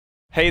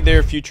Hey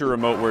there, future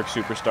remote work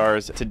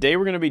superstars. Today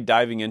we're going to be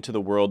diving into the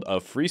world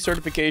of free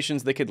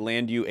certifications that could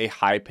land you a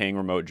high-paying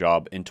remote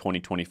job in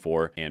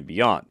 2024 and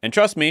beyond. And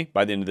trust me,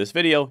 by the end of this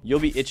video, you'll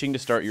be itching to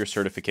start your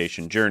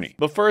certification journey.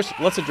 But first,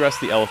 let's address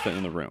the elephant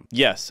in the room.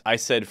 Yes, I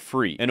said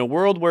free. In a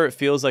world where it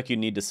feels like you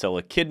need to sell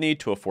a kidney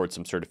to afford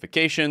some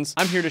certifications,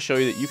 I'm here to show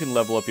you that you can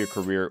level up your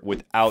career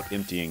without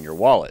emptying your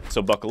wallet.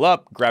 So buckle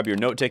up, grab your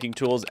note-taking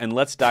tools, and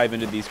let's dive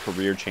into these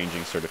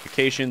career-changing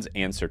certifications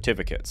and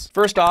certificates.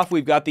 First off,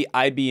 we've got the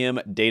IBM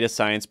Data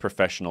Science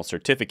Professional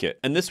Certificate,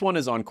 and this one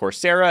is on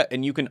Coursera,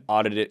 and you can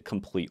audit it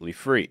completely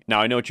free.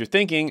 Now, I know what you're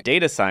thinking,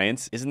 data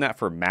science, isn't that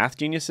for math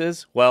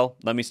geniuses? Well,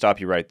 let me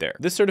stop you right there.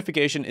 This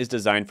certification is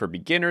designed for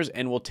beginners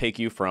and will take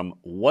you from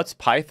what's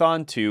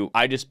Python to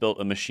I just built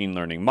a machine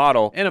learning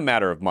model in a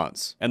matter of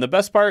months. And the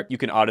best part, you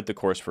can audit the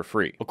course for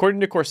free.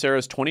 According to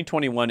Coursera's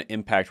 2021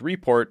 Impact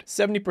Report,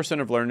 70%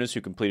 of learners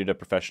who completed a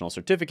professional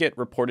certificate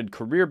reported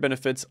career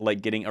benefits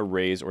like getting a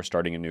raise or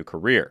starting a new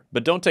career.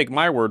 But don't take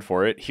my word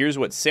for it. Here's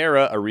what Sarah,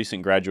 a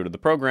recent graduate of the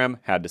program,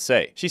 had to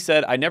say. She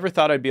said, "I never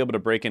thought I'd be able to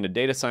break into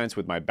data science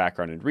with my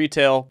background in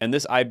retail, and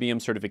this IBM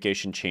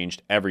certification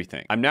changed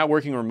everything. I'm now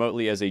working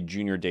remotely as a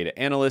junior data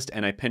analyst,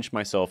 and I pinch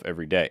myself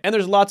every day." And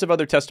there's lots of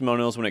other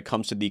testimonials when it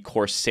comes to the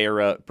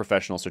Coursera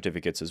professional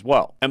certificates as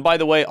well. And by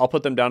the way, I'll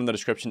put them down in the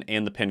description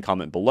and the pinned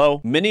comment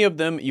below. Many of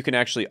them you can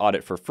actually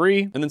audit for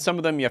free, and then some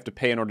of them you have to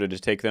pay in order to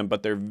take them,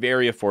 but they're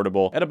very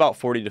affordable at about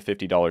 $40 to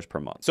 $50 per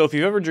month. So if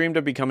you've ever dreamed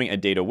of becoming a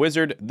data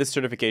wizard, this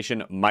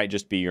certification might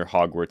just be your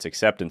Hogwarts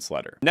acceptance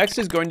letter. Next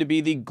is going to be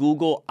the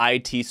Google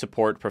IT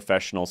Support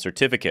Professional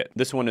Certificate.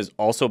 This one is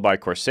also by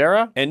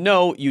Coursera, and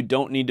no, you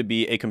don't need to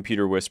be a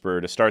computer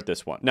whisperer to start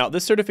this one. Now,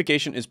 this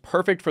certification is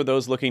perfect for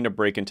those looking to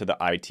break into the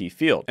IT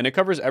field, and it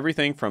covers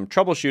everything from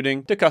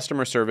troubleshooting to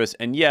customer service,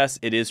 and yes,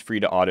 it is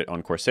free to audit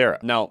on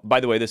Coursera. Now, by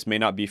the way, this may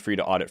not be free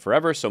to audit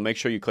forever, so make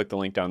sure you click the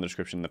link down in the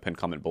description in the pinned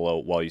comment below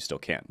while you still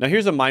can. Now,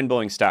 here's a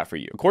mind-blowing stat for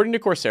you. According to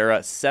Coursera,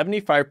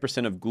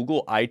 75% of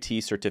Google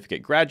IT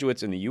certificate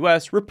graduates in the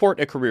US report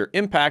a career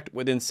impact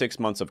within 6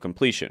 months of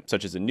completion,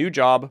 such as a new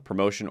job,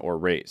 promotion, or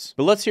raise.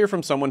 But let's hear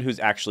from someone who's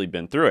actually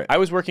been through it. I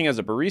was working as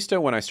a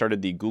barista when I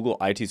started the Google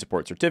IT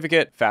Support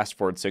Certificate. Fast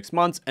forward 6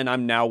 months, and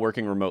I'm now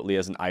working remotely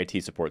as an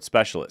IT support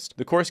specialist.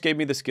 The course gave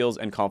me the skills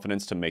and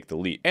confidence to make the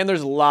leap. And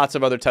there's lots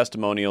of other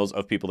testimonials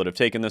of people that have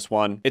taken this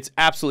one. It's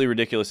absolutely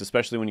ridiculous,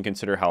 especially when you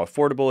consider how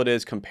affordable it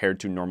is compared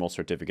to normal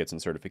certificates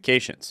and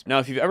certifications. Now,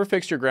 if you've ever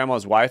fixed your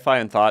grandma's Wi-Fi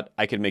and thought,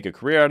 I could make a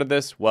career out of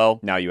this, well,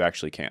 now you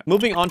actually can.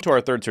 Moving on to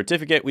our third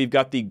certificate, we've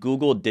got the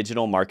Google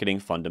Digital Marketing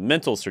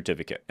Fundamentals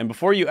Certificate. And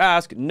before you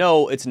ask,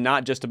 no, it's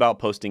not just about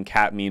posting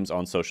cat memes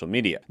on social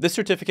media. This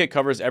certificate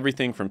covers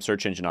everything from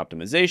search engine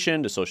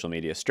optimization to social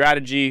media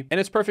strategy, and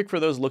it's perfect for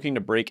those looking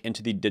to break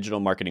into the digital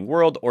marketing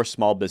world or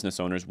small business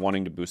owners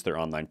wanting to boost their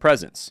online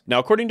presence. Now,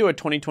 according to a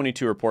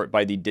 2022 report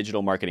by the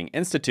Digital Marketing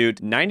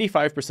Institute,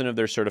 95% of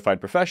their certified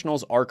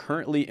professionals are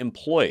currently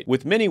employed,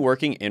 with many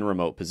working in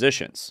remote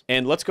positions.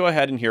 And let's go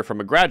ahead and hear from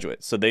a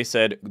graduate. So they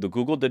said, the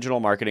Google Digital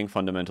Marketing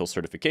Fundamentals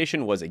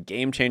certification was a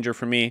game changer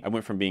for me. I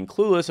went from being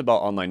clueless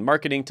about online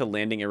marketing to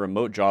landing a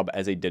remote job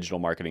as a digital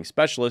marketing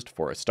specialist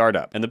for a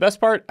startup. And the best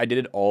part, I did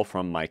it all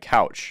from my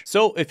couch.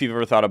 So if you've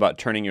ever thought about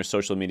turning your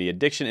social media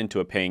addiction into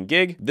a paying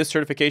gig, this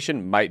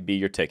certification might be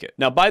your ticket.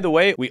 Now, by the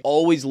way, we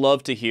always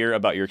love to hear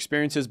about your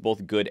experiences,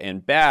 both good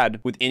and bad,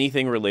 with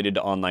anything related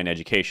to online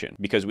education,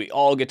 because we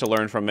all get to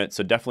learn from it.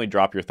 So definitely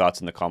drop your thoughts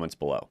in the comments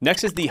below.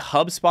 Next is the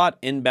HubSpot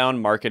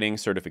Inbound Marketing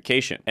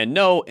Certification. And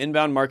no,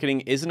 inbound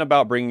marketing isn't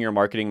about bringing your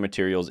marketing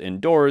materials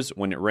indoors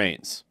when it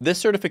rains. This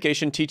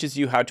certification teaches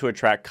you how to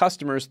attract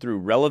customers through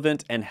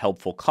relevant and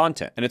helpful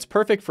content. And it's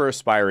perfect for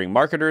aspiring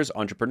marketers,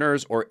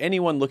 entrepreneurs, or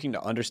anyone looking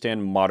to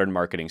understand modern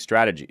marketing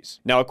strategies.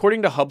 Now,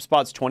 according to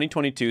HubSpot's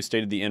 2022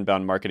 State of the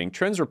Inbound Marketing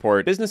Trends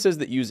Report, businesses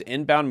that use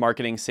inbound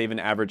marketing save an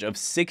average of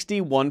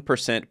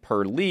 61%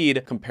 per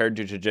lead compared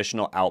to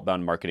traditional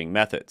outbound marketing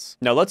methods.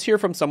 Now, let's hear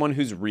from someone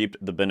who's reaped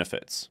the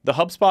benefits. The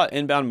HubSpot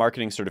Inbound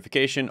Marketing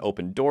Certification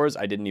opened doors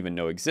I didn't even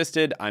know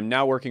existed. I'm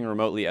now working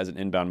remotely as an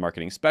inbound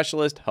marketing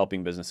specialist,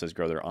 helping businesses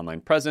grow their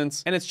online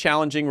presence, and it's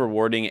challenging,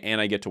 rewarding,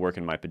 and I get to work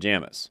in my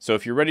pajamas. So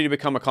if you're ready to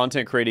become a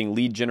content creating,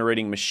 lead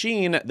generating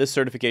machine, this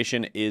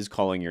certification is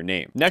calling your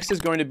name. Next is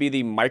going to be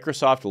the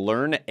Microsoft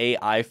Learn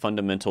AI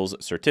Fundamentals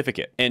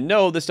Certificate. And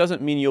no, this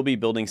doesn't mean you'll be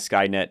building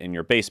Skynet in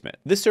your basement.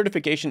 This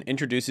certification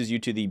introduces you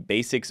to the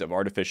basics of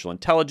artificial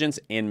intelligence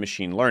and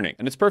machine learning,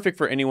 and it's perfect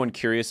for anyone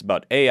curious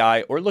about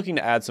AI or looking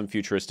to add some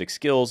futuristic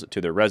skills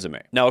to their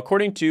resume. Now,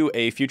 according to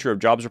a Future of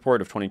Jobs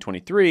report of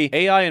 2023,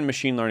 AI and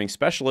machine learning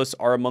specialists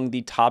are among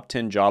the top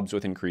 10 jobs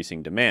with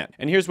increasing demand.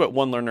 And here's what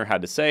one learner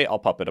had to say. I'll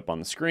pop it up on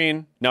the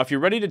screen. Now, if you're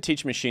ready to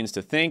teach machines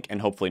to think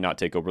and hopefully not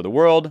take over the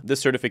world, this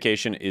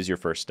certification is your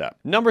first step.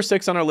 Number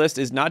 6 on our list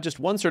is not just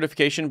one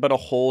certification, but a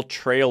whole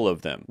trail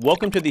of them.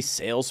 Welcome to the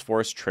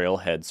Salesforce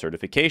Trailhead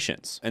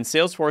certifications. And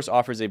Salesforce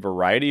offers a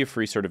variety of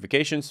free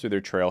certifications through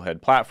their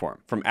Trailhead platform.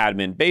 From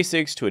admin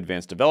basics to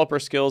advanced developer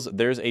skills,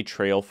 there's a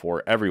trail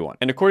for everyone.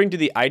 And according to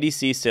the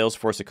IDC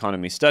Salesforce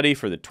Economy Study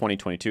for the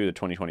 2022 to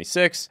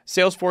 2026,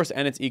 Salesforce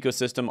and its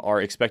ecosystem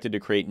are expected to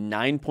create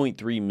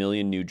 9.3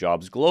 million new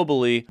jobs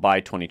globally by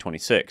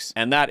 2026.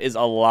 And that is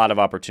a lot of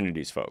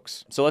opportunities,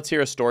 folks. So let's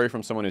hear a story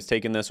from someone who's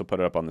taken this. We'll put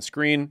it up on the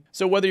screen.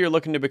 So whether you're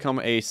looking to become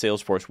a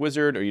Salesforce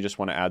wizard or you just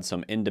want to add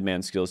some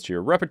in-demand skills to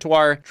your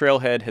repertoire,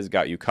 Trailhead has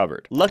got you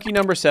covered. Lucky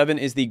number 7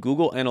 is the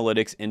Google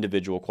Analytics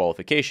individual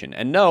qualification.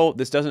 And no,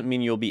 this doesn't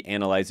mean you'll be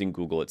analyzing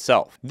Google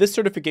itself. This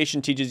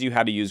certification teaches you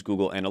how to use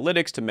Google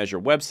Analytics to measure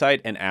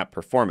website and app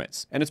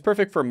performance. And it's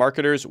perfect for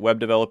marketers, web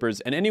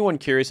developers, and anyone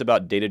curious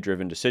about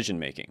data-driven decision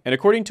making. And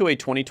according to a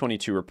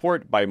 2022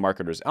 report by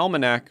Marketer's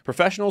Almanac,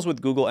 professionals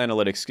with Google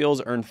Analytics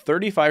skills earn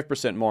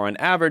 35% more on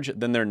average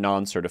than their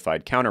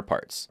non-certified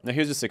counterparts. Now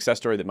here's a success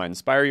story that might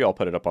inspire you. I'll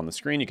put it up on the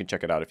screen. You can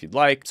check it out if you'd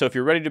like. So if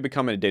you're ready to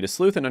become a data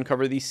sleuth and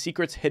uncover the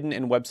secrets hidden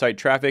in website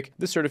traffic,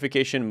 this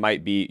certification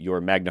might be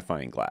your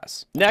magnifying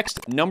glass.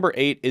 Next, number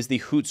 8 is the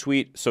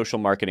Hootsuite social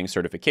marketing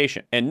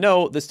certification. And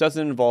no, this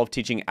doesn't involve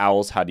teaching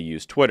owls how to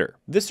use Twitter.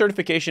 This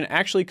certification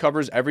actually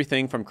covers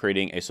everything from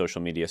creating a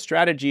social media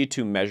strategy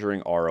to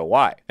measuring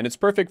ROI. And it's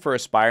perfect for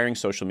aspiring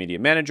social media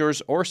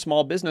managers or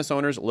small business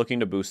owners looking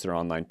to boost their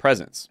online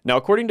presence. Now,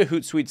 according to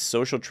Hootsuite's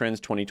Social Trends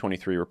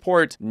 2023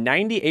 report,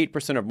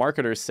 98% of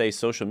marketers say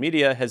social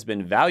media has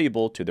been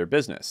valuable to their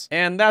business.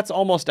 And that's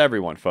almost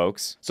everyone,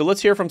 folks. So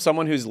let's hear from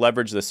someone who's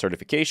leveraged this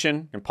certification.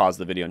 You can pause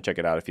the video and check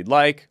it out if you'd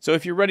like. So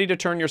if you're ready to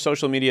turn your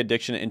social media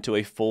addiction into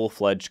a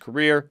full-fledged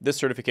career, this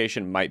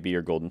certification might be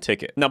your golden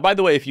ticket. Now, by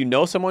the way, if you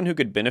know someone who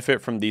could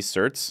benefit from these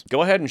certs,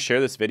 go ahead and share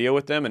this video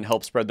with them and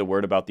help spread the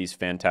word about these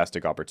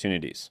fantastic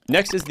opportunities.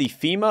 Next is the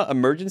FEMA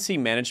Emergency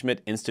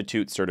Management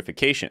Institute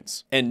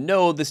certifications. And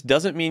no, this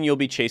doesn't mean you'll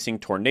be chasing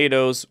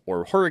tornadoes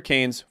or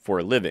hurricanes for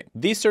a living.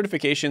 These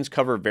certifications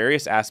cover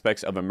various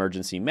aspects of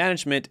emergency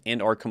management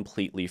and are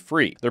completely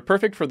free. They're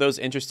perfect for those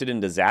interested in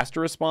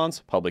disaster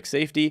response, public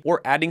safety,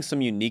 or adding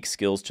some unique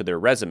skills to their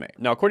resume.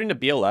 Now, according to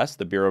BLS,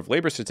 the Bureau of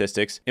Labor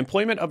Statistics,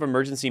 employment of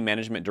emergency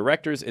management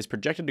directors is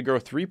projected to grow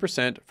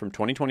 3% from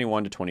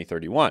 2021 to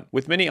 2031,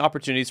 with many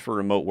opportunities for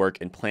remote work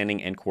and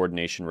planning and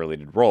coordination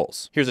related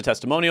roles. Here's a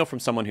testimonial from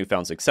someone who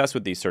found success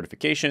with these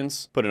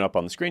certifications. Put it up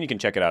on the screen. You can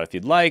check it out if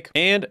you'd like.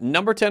 And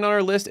number 10 on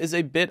our list is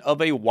a bit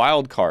of a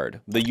wild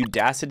card, the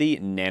Udacity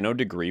Nano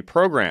Degree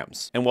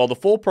programs. And while the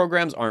full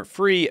programs aren't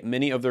free,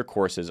 many of their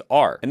courses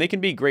are, and they can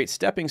be great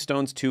stepping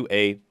stones to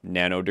a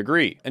nano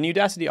degree. And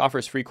Udacity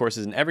offers free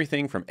courses in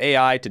everything from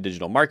AI to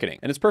digital marketing,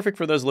 and it's perfect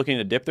for those looking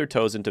to dip their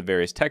toes into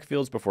various tech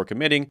fields before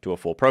committing to a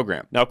full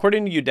program. Now,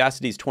 according to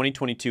Udacity's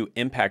 2022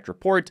 Impact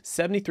Report,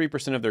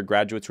 73% of their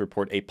graduates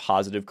report a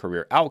positive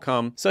career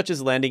outcome, such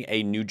as landing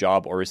a new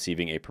job or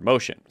receiving a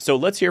promotion. So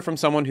let's hear from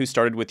someone who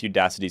started with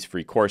Udacity's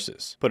free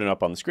courses. Put it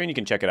up on the screen. You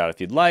can check it out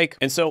if you'd like.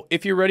 And so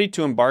if you're ready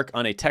to embark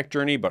on a tech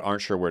journey but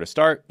aren't sure where to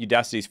start,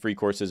 Udacity's free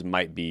courses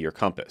might be your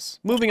compass.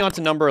 Moving on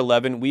to number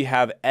 11, we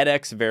have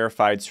edX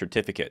verified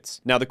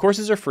certificates. Now, the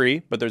courses are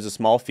free, but there's a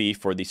small fee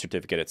for the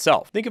certificate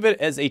itself. Think of it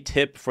as a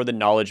tip for the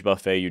knowledge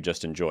buffet you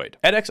just enjoyed.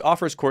 edX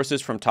offers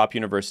courses from top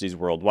universities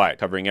worldwide,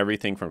 covering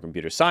everything from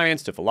computer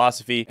science to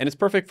philosophy, and it's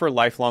perfect for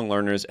lifelong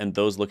learners and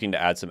those looking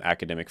to add some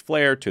academic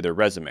flair to their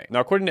resume. Now,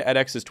 according to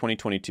edX's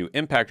 2022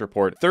 Impact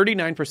Report,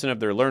 39% of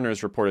their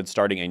learners reported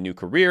starting a new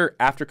career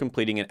after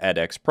completing an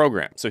edX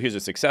program. So here's a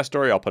success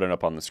story. I'll put it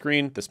up on the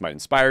screen. This might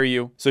inspire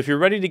you. So if you're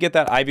ready to get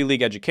that Ivy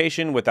League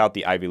education without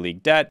the Ivy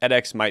League debt,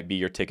 edX might be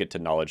your ticket to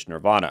knowledge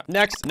nirvana.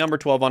 Next, number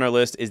 12 on our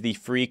list is the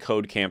free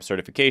code camp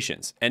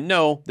certifications. And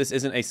no, this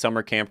isn't a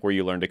summer camp where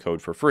you learn to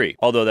code for free,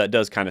 although that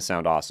does kind of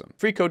sound awesome.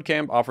 Free Code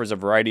Camp offers a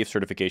variety of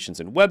certifications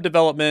in web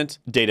development,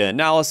 data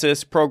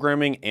analysis,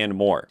 programming, and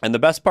more. And the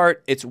best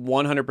part, it's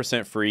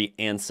 100% free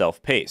and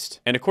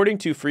self-paced. And according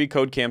to Free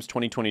Code Camp's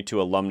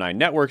 2022 Alumni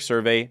Network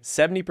Survey,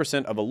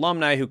 70% of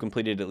alumni who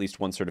completed at least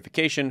one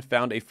certification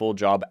found a full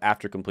job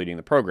after completing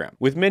the program,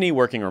 with many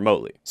working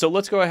remotely. So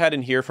let's go ahead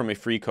and hear from a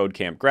Free Code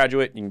Camp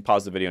graduate. You can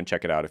pause the video and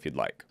check it out if you'd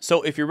like.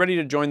 So if you're ready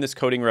to join this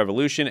coding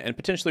revolution and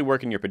potentially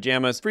work in your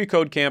pajamas, Free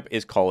Code Camp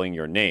is calling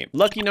your name.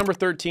 Lucky number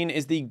 13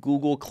 is the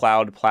Google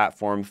Cloud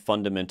Platform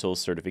Fundamentals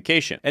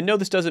certification. And no,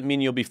 this doesn't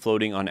mean you'll be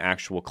floating on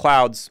actual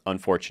clouds,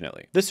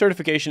 unfortunately. This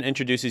certification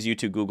introduces you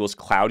to Google's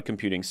cloud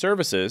computing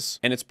services,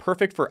 and it's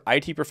perfect for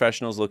IT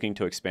professionals looking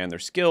to expand their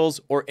skills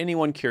or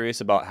anyone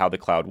curious about how the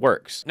cloud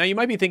works. Now, you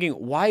might be thinking,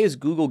 why is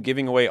Google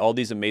giving away all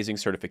these amazing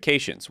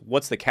certifications?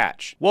 What's the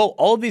catch? Well,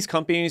 all of these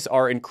companies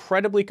are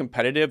incredibly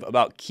competitive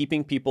about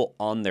keeping people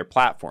on their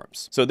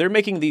platforms. So they're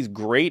making these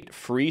great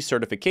free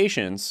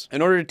certifications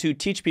in order to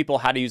teach people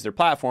how to use their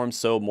platforms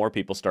so more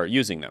people start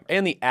using them.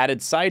 And the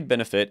added side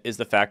benefit is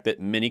the fact that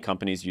many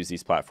companies use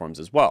these platforms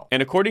as well.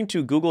 And according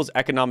to Google's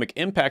Economic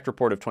Impact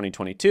Report of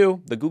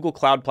 2022, the Google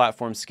Cloud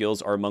Platform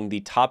skills are among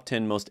the top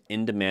 10 most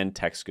in-demand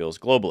tech skills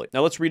globally.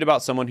 Now let's read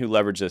about someone who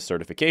leveraged this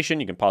certification.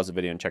 You can pause the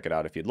video and check it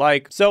out if you'd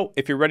like. So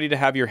if you're ready to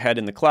have your head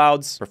in the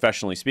clouds,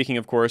 professionally speaking,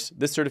 of course,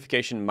 this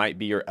certification might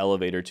be your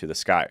elevator to the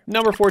sky.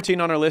 Number 14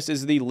 on our list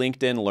is the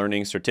LinkedIn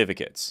Learning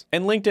Certificates.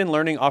 And LinkedIn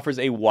Learning offers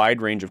a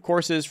wide range of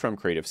courses from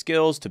creative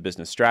skills to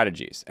business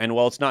strategies. And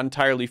while it's not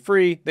entirely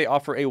free, they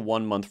offer a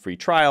 1-month free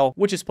trial,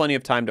 which is plenty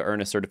of time to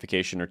earn a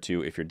certification or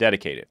two if you're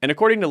dedicated. And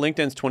according to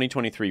LinkedIn's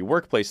 2023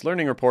 Workplace Learning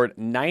learning report,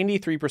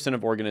 93%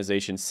 of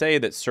organizations say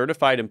that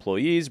certified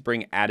employees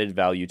bring added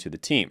value to the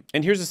team.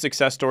 And here's a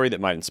success story that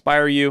might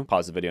inspire you.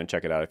 Pause the video and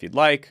check it out if you'd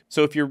like.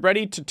 So if you're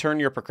ready to turn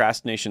your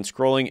procrastination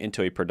scrolling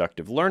into a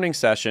productive learning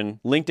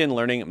session, LinkedIn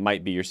Learning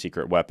might be your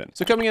secret weapon.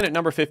 So coming in at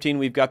number 15,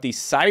 we've got the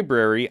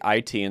Cybrary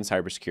IT and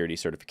cybersecurity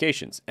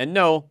certifications. And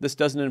no, this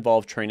doesn't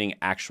involve training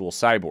actual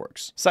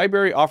cyborgs.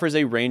 Cybrary offers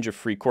a range of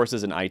free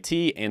courses in IT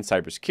and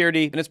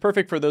cybersecurity, and it's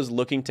perfect for those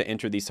looking to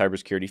enter the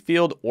cybersecurity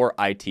field or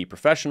IT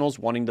professionals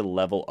wanting to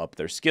level up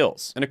their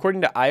skills. And according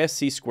to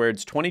ISC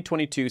Squared's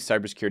 2022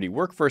 cybersecurity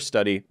workforce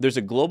study, there's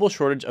a global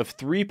shortage of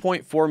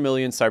 3.4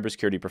 million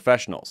cybersecurity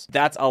professionals.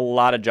 That's a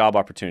lot of job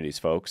opportunities,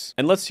 folks.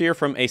 And let's hear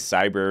from a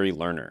Cybrary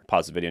learner.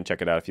 Pause the video and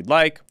check it out if you'd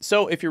like.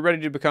 So if you're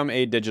ready to become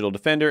a digital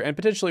defender and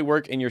potentially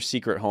work in your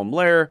secret home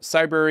lair,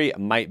 Cybrary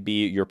might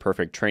be your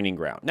perfect training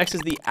ground. Next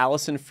is the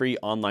Allison Free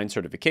Online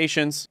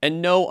Certifications.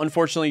 And no,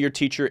 unfortunately, your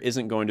teacher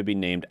isn't going to be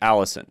named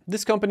Allison.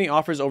 This company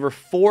offers over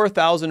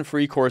 4,000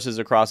 free courses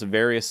across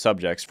various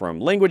subjects, from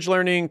language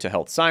learning to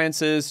health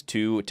sciences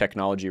to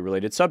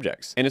technology-related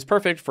subjects. And it's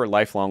perfect for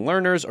lifelong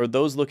learners or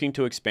those looking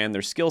to expand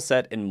their skill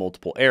set in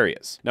multiple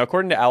areas. Now,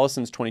 according to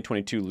Allison's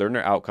 2022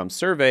 Learner Outcomes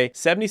Survey,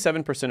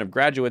 77% of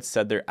graduates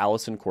said their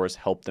Allison course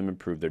helped them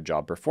improve their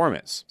job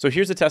performance. So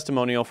here's a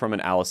testimonial from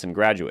an Allison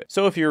graduate.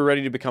 So if you're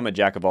ready to become a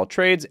jack of all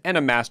trades and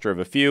a master of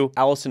a few,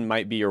 Allison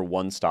might be your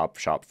one-stop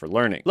shop for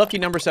learning. Lucky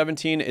number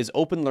 17 is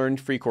Open Learn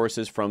free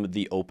courses from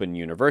the Open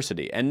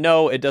University. And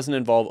no, it doesn't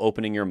involve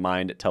opening your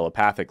mind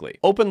telepathically.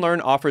 Open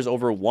Learn offers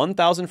over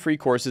 1,000 free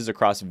courses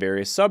across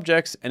various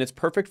subjects, and it's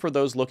perfect for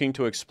those looking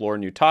to explore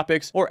new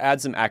topics or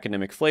add some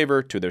academic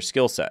flavor to their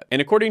skill set.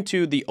 And according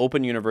to the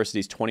Open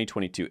University's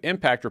 2022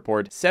 Impact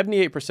Report,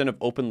 78% of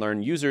Open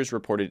Learn users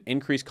reported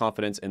increased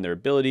confidence in their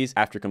abilities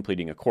after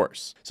completing a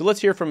course. So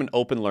let's hear from an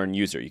Open Learn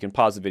user. You can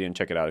pause the video and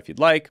check it out if you'd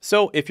like.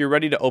 So if you're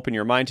ready to open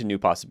your mind to new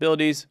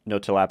possibilities, no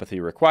telepathy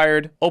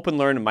required, Open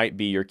Learn might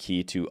be your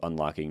key to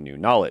unlocking new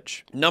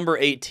knowledge. Number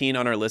 18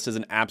 on our list is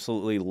an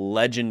absolutely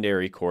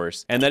legendary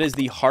course, and that is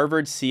the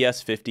Harvard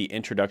CS50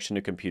 Introduction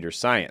to Computer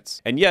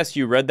Science. And yes,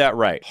 you read that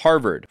right.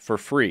 Harvard, for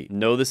free.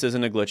 No, this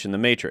isn't a glitch in the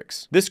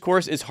matrix. This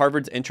course is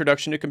Harvard's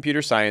Introduction to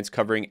Computer Science,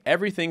 covering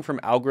everything from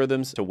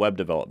algorithms to web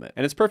development.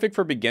 And it's perfect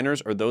for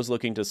beginners or those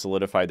looking to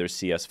solidify their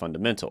CS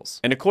fundamentals.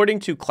 And according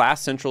to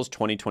Class Central's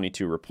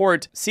 2022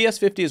 report,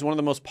 CS50 is one of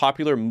the most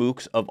popular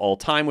MOOCs of all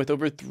time, with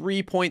over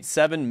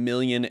 3.7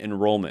 million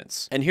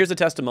enrollments. And here's a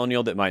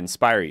testimonial that might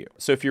inspire you.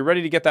 So if you're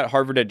ready to get that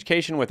Harvard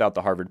education without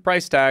the Harvard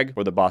price tag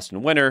or the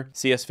Boston winner,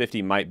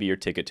 CS50 might be your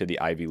ticket to the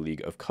Ivy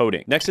League of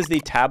coding. Next is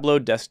the Tableau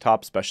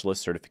Desktop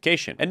Specialist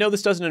Certification. And no,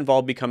 this doesn't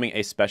involve becoming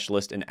a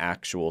specialist in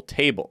actual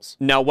tables.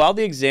 Now, while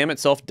the exam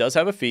itself does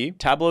have a fee,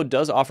 Tableau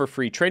does offer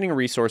free training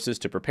resources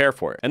to prepare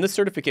for it. And this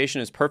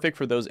certification is perfect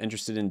for those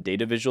interested in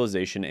data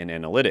visualization and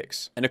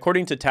analytics. And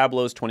according to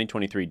Tableau's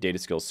 2023 Data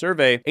Skills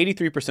Survey,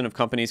 83% of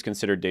companies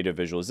consider data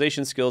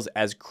visualization skills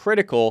as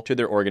critical to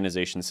their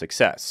organization's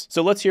success.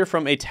 So let's hear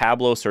from a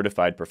Tableau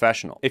certified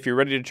professional. If you're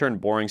ready to turn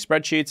boring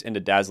spreadsheets into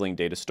dazzling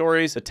data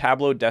stories, the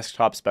Tableau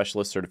Desktop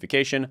Specialist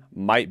certification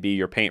might be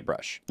your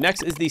paintbrush.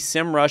 Next is the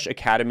SEMrush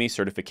Academy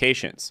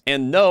certifications.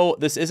 And no,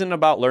 this isn't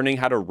about learning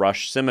how to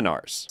rush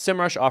seminars.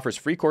 SEMrush offers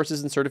free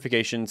courses and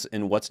certifications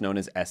in what's known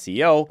as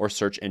SEO, or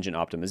search engine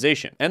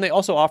optimization. And they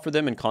also offer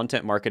them in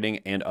content marketing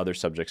and other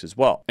subjects as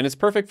well. And it's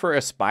perfect for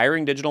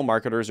aspiring digital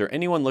marketers or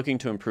anyone looking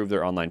to improve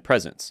their online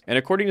presence. And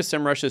according to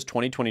SEMrush's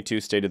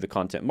 2022 State of the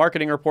Content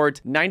Marketing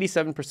Report,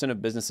 97%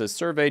 of businesses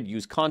surveyed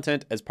use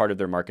content as part of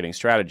their marketing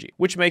strategy,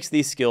 which makes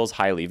these skills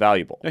highly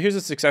valuable. Now here's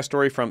a success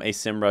story from a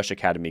SEMrush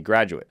Academy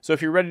graduate. So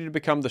if you're ready to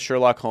become the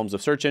Sherlock Holmes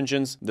of search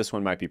engines, this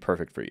one might be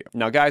perfect for you.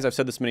 Now guys, I've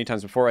said this many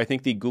times before, I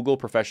think the Google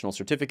Professional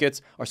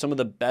Certificates are some of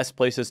the best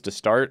places to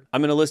start.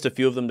 I'm going to list a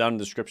few of them down in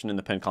the description in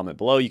the pinned comment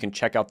below. You can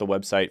check out the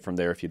website from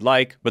there if you'd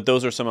like, but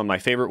those are some of my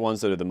favorite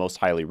ones that are the most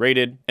highly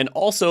rated. And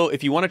also,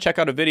 if you want to check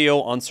out a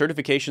video on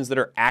certifications that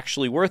are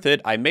actually worth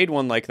it, I made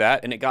one like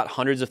that and it got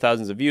hundreds of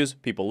thousands of views.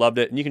 People loved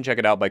it, and you can check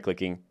it out by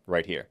clicking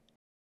right here.